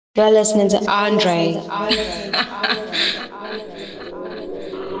You're listening to Andre.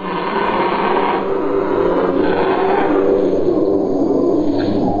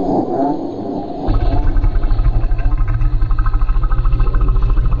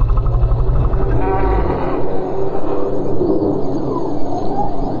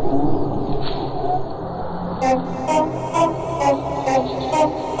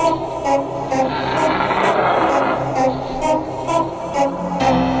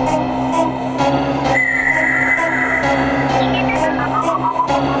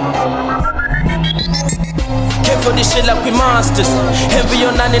 For this shit like we monsters. Envy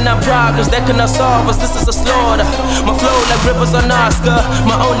on 99 problems that cannot solve us. This is a slaughter. My flow like rivers on Oscar.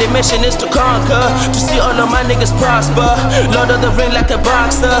 My only mission is to conquer, to see all of my niggas prosper. Lord of the ring like a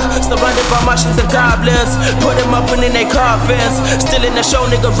boxer, surrounded by Martians and goblins. Put them up in their coffins. Still in the show,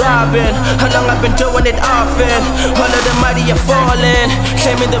 nigga robbing. How long I've been doing it often? All of the mighty are falling,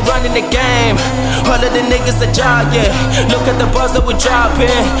 claiming they're running the game. All of the niggas are jogging. Look at the bars that we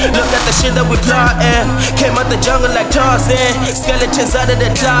dropping. Look at the shit that we plotting. Came out the jungle like Tarzan, skeletons out of the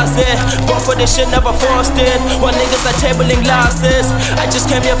closet. Both for this shit never forced it. While niggas are tabling losses. I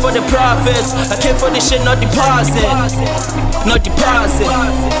just came here for the profits. I came for this shit, no deposit. No deposit.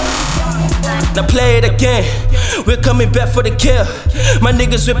 Now play it again. We're coming back for the kill. My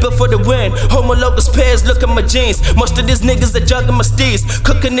niggas we built for the win. Homologous pairs, look at my jeans. Most of these niggas are jogging my steeds.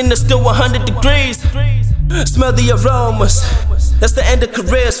 Cooking in the still 100 degrees. Smell the aromas. That's the end of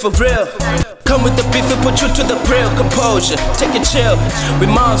careers for real. Come with the beef and put you to the grill. Composure, take a chill. We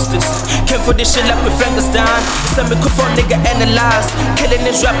monsters. Came for this shit like we Frankenstein. Some microphone nigga analyze. Killing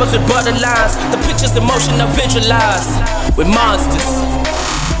these rappers with borderlines. The pictures in motion I visualize. We monsters.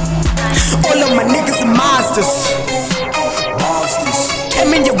 All of my niggas are monsters.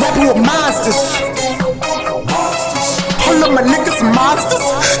 Came in your rapping with monsters. All of my niggas are monsters.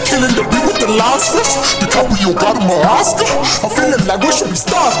 Killing the beat with the monsters. The couple you got him an Oscar. I'm feeling like we should be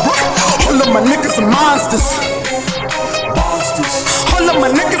stars, bro. All of my niggas are monsters. All of my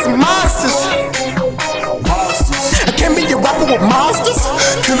niggas are monsters. I can't be your rapper with monsters.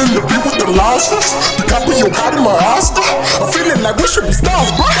 Killing the beat with the monsters. The couple you got him an Oscar. I'm feeling like we should be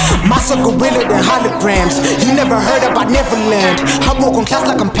stars, bro. My sucker realer than holograms. You never heard about Neverland. I walk on clouds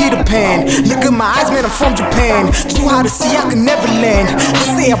like I'm Peter Pan. Look at my eyes, man, I'm from Japan. Too hard to see, I can never land. I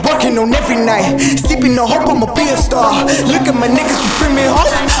say I'm working on every night. Sleeping no hope, I'ma be a star. Look at my niggas, you bring me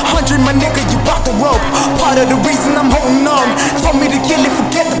hope. 100, my nigga, you bought the rope. Part of the reason I'm holding on. Told me to kill it,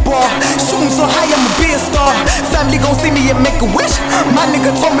 forget the ball. Shooting so high, I'ma be a star. Family gon' see me and make a wish. My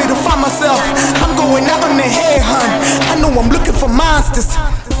nigga told me to find myself. I'm going out on the head hunt. I know I'm looking for monsters.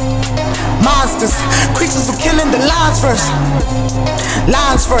 Monsters, creatures who killing the lines first.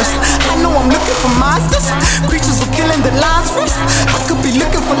 Lines first. I know I'm looking for monsters. Creatures who killing the lines first. I could be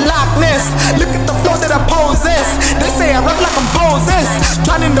looking for Loch Ness. Look at the flow that I possess. They say I rap like I'm possessed.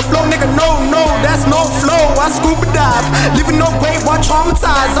 Trying the flow, nigga, no, that's no flow. I scuba dive, living no grave while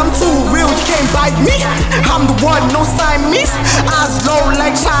traumatized. I'm too real, you can't bite me. I'm the one, no Siamese. Eyes low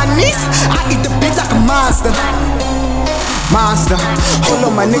like Chinese. I eat the beats like a monster. Monster, all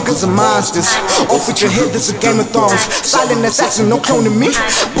of my niggas are monsters. Off with your head, this a Game of Thrones. Silent assassin, no cloning me.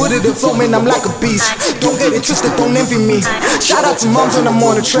 Put it in flow, man, I'm like a beast. Don't get it twisted, don't envy me. Shout out to moms when I'm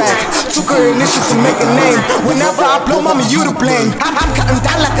on the track. Took her initials to make a name. Whenever I blow, mama, you to blame. I'm cutting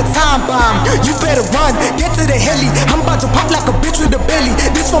down like a time bomb. You better run, get to the heli. I'm about to pop like a bitch with a belly.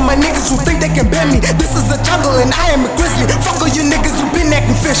 This for my niggas who think they can bend me. This is a jungle and I am a grizzly. Fuck all you niggas who been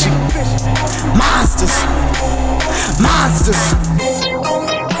acting fishy. Monsters. Monsters.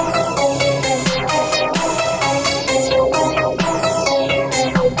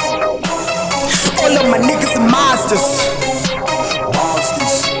 All of my niggas are monsters.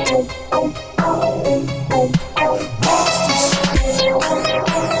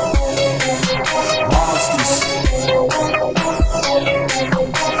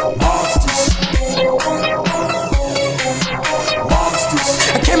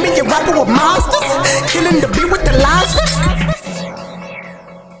 I can't be your rapper with monsters. Killing the beat with the lines first.